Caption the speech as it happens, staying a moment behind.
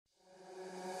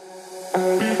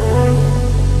Oh,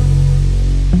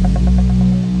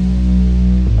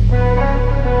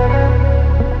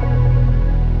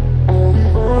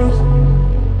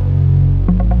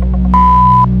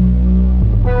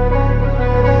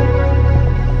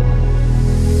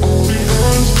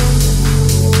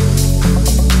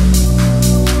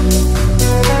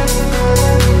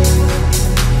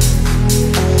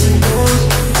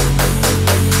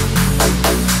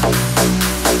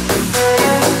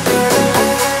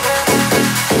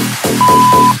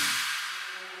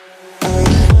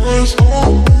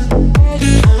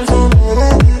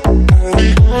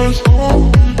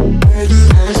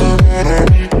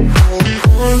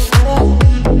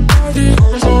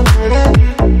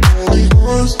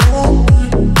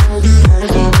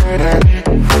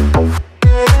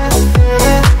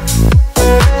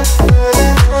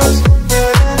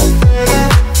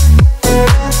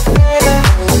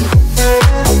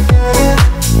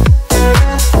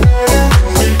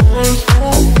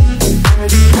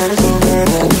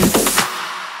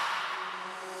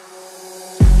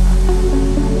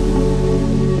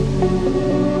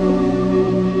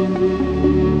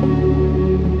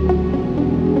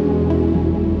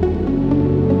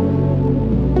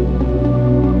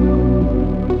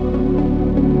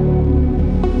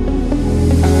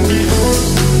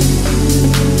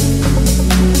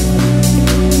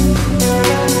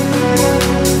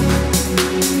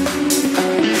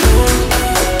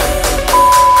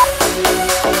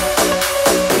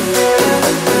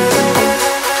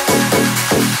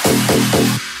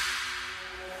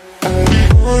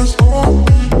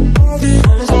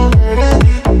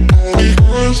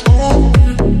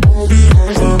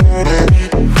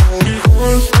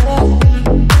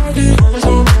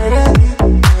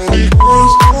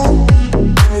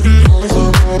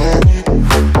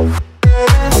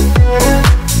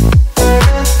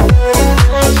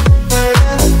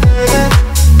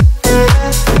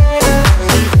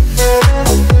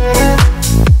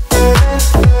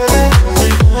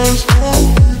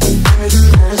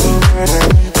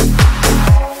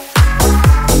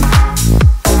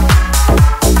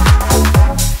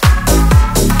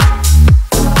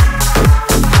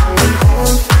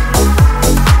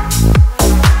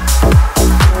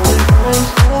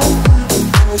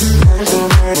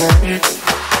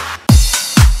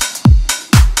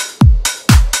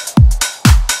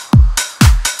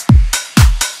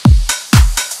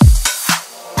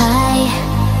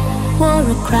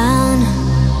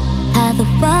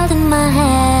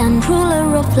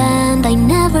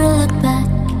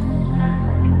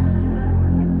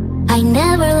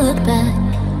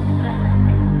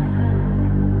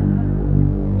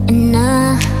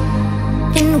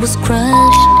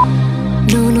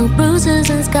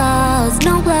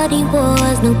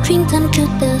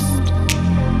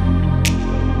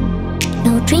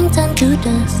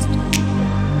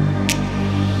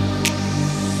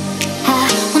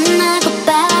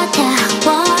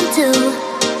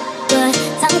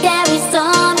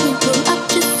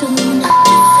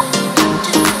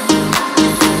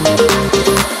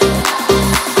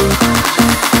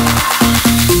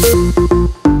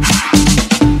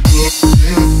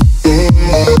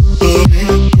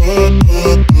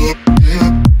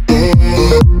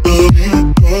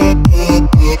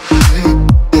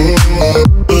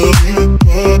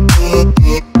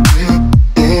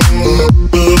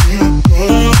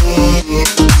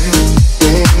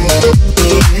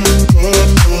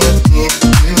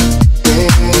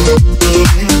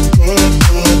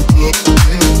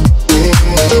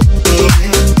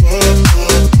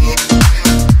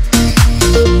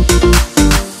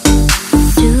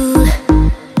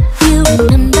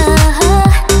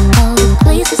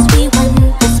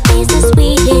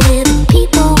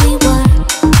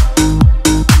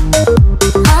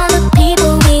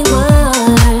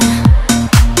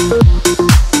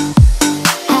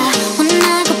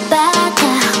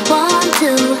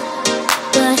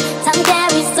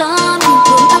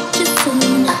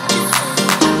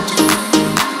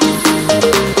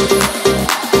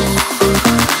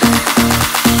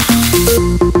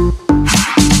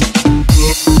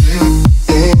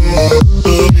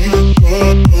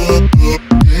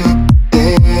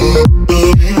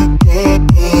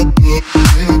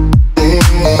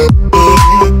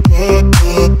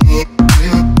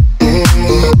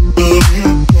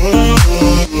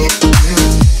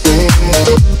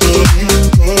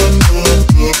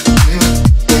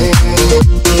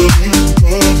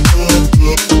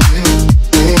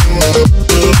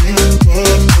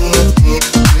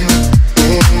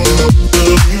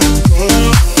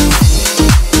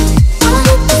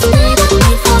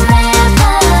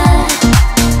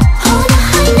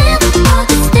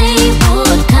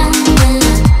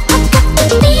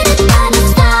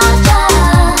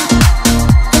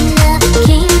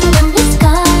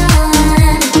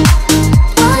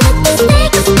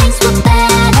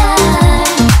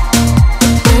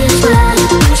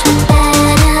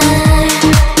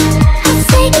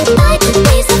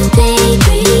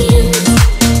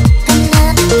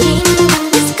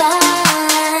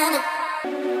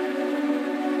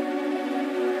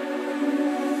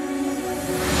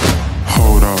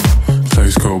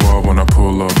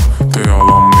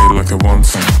 they want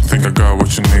some. Think I got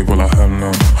what you need, well I have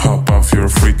none. Hop off, you're a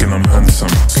freak and I'm handsome.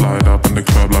 Slide up in the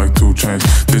club like 2 chains.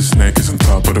 This snake is on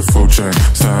top of the food chain.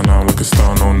 Stand out like a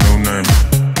star, no new name.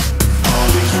 All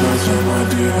these words in my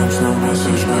DMs, no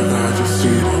message back, I just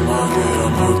see them. I get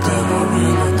them hooked and I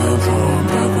reel and then throw them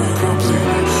back when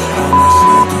completely. I'm a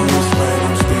snake on this plane,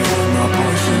 I'm speeding my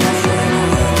voice in the frame. No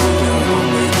handle down on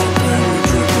me, no pain, we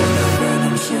dripping in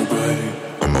venom, so baby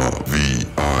I'm a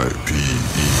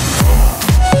V-I-P-E.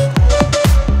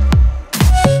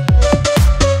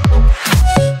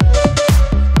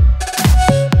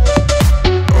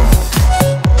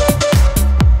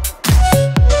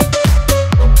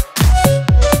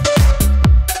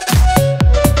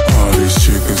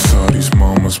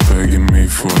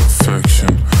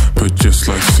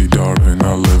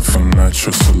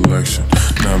 Natural selection,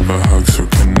 never hugs or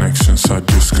connections. I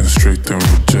just constrict and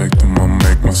reject them. I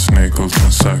make my snake hole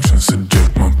transactions,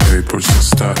 eject my papers and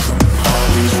stack them. All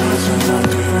these words in my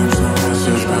DMs, no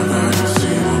message back, I just see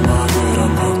them. I get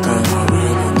them hooked and I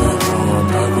reel and then throw them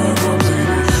back when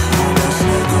completely. I'm a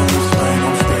snake on this lane,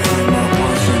 I'm speeding my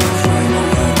voice in the frame. No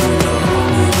handle down on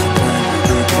me, no pain, we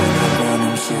dripping in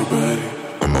venom, so baby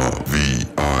I'm a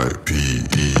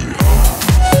V-I-P-E.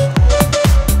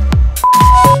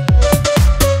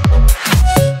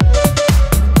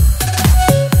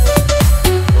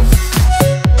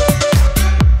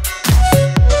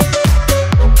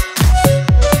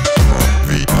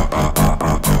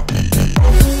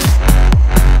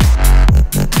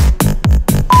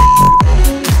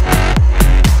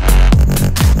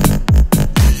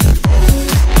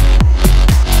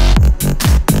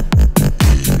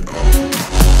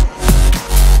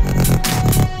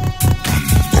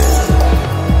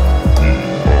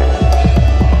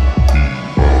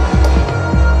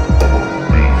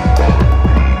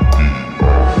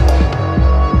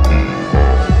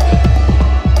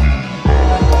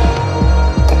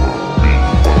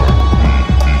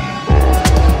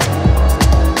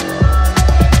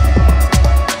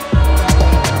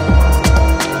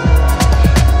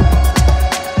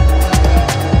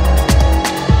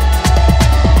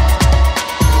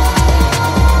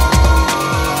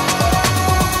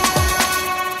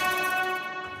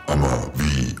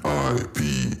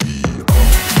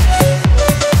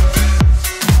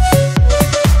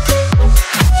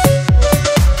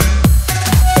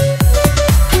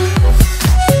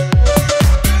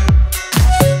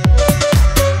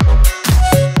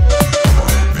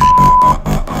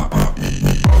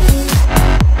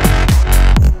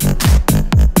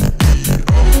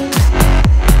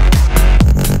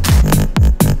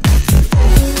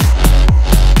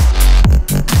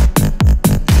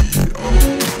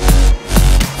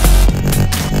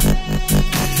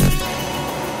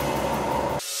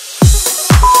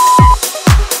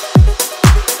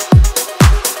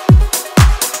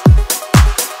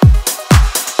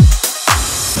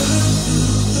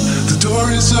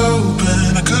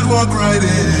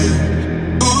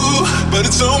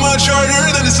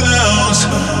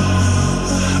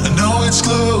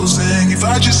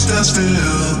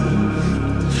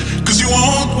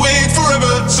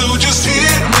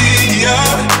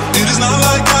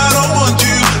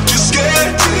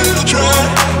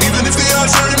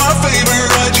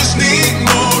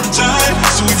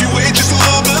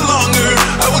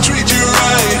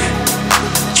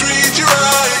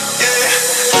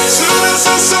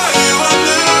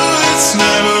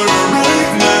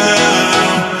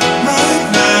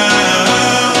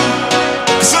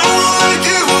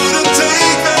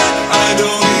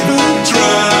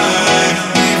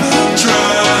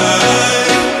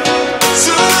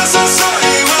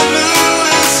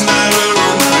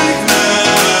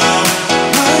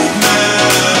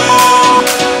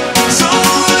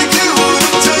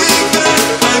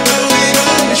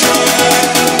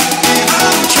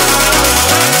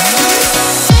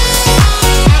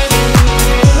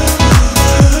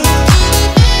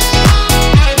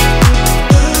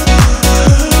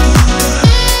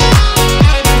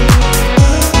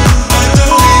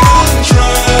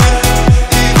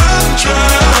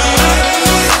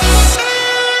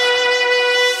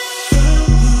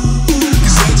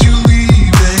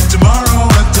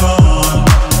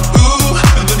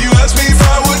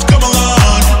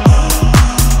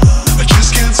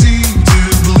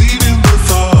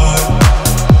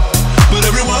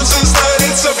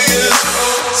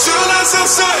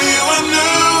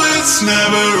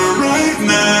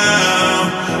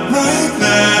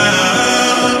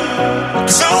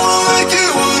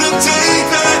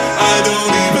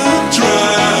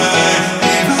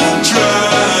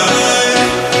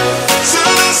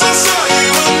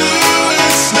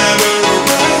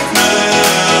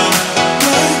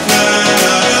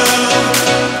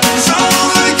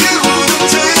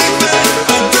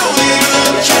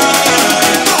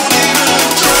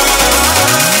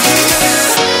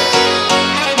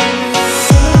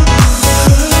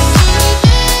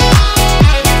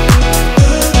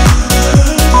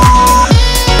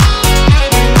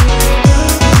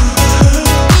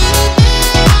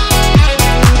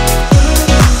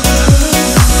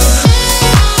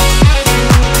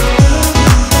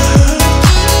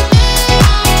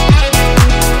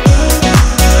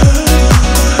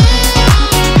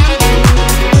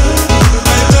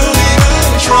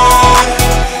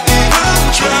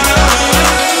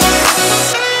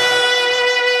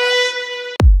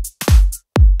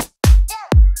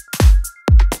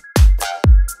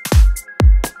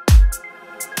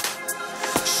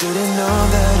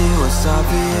 was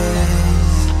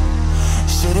obvious.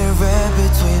 Should've read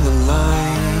between the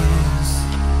lines.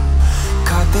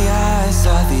 Caught the eyes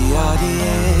of the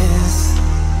audience.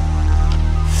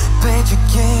 Played your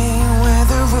game where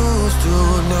the rules do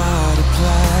not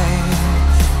apply.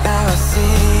 Now I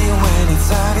see when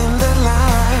it's out in the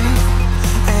light,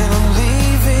 and I'm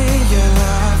leaving your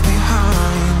love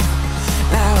behind.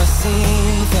 Now I see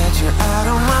that you're out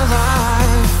of my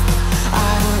life.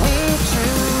 I don't need you.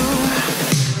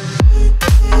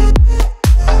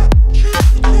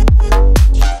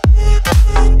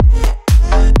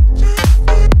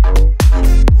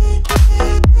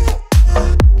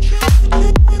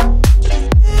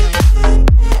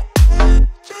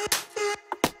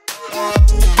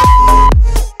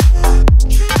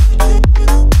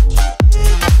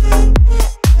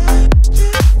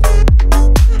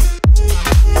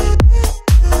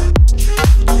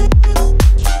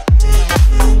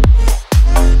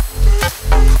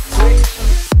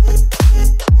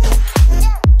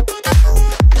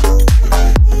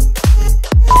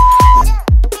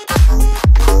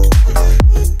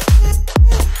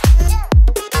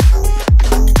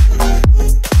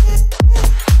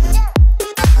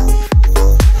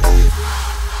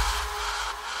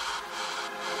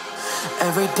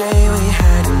 Every day we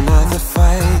had another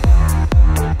fight.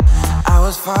 I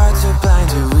was far too blind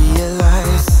to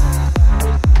realize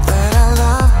that our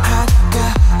love had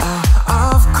got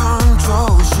out of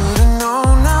control. Should've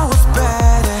known I was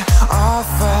better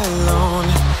off alone.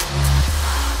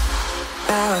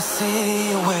 Now I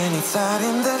see when it's out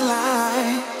in the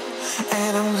light,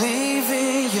 and I'm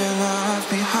leaving your love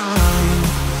behind.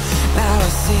 Now I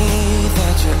see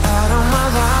that you're out of my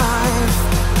life.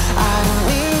 I don't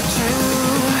need you.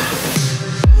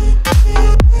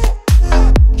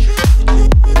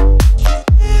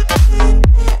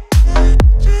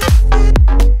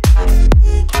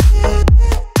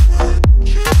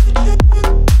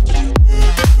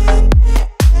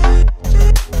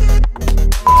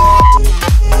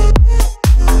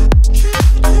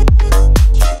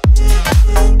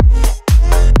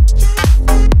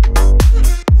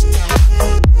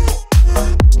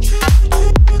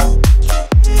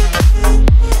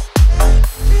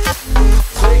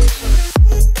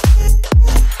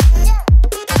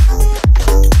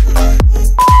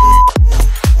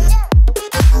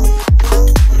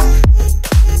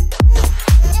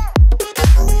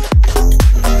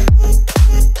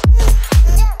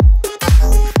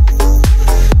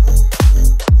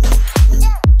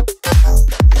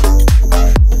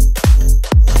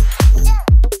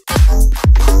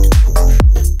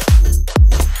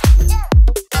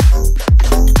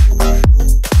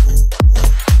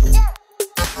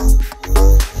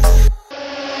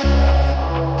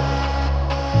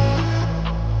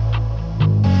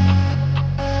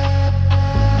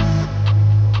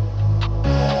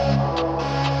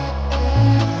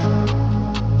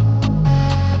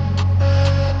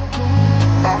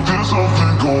 There's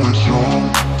something going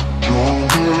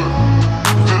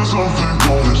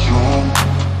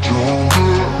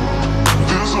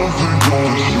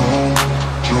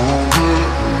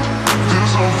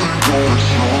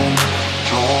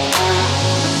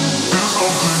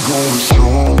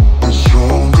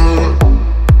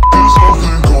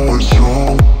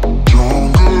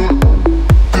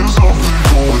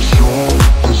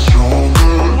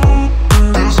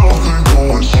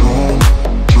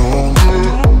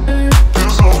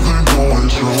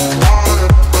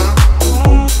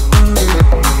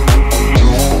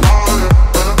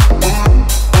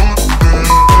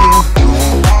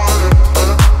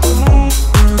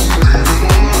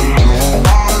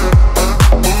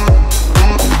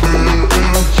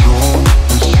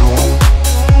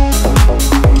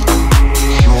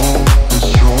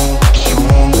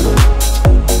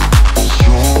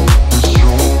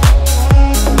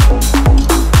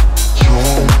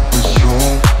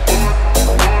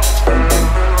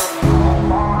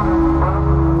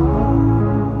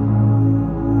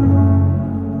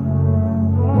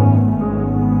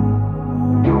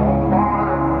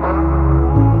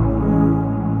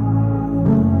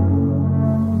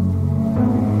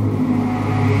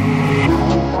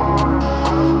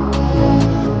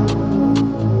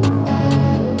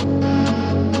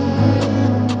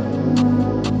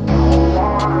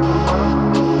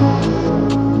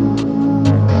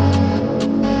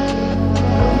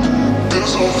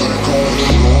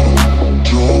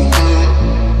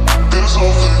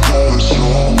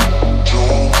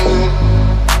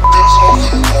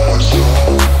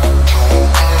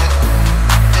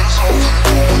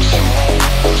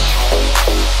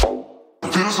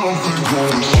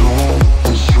strong.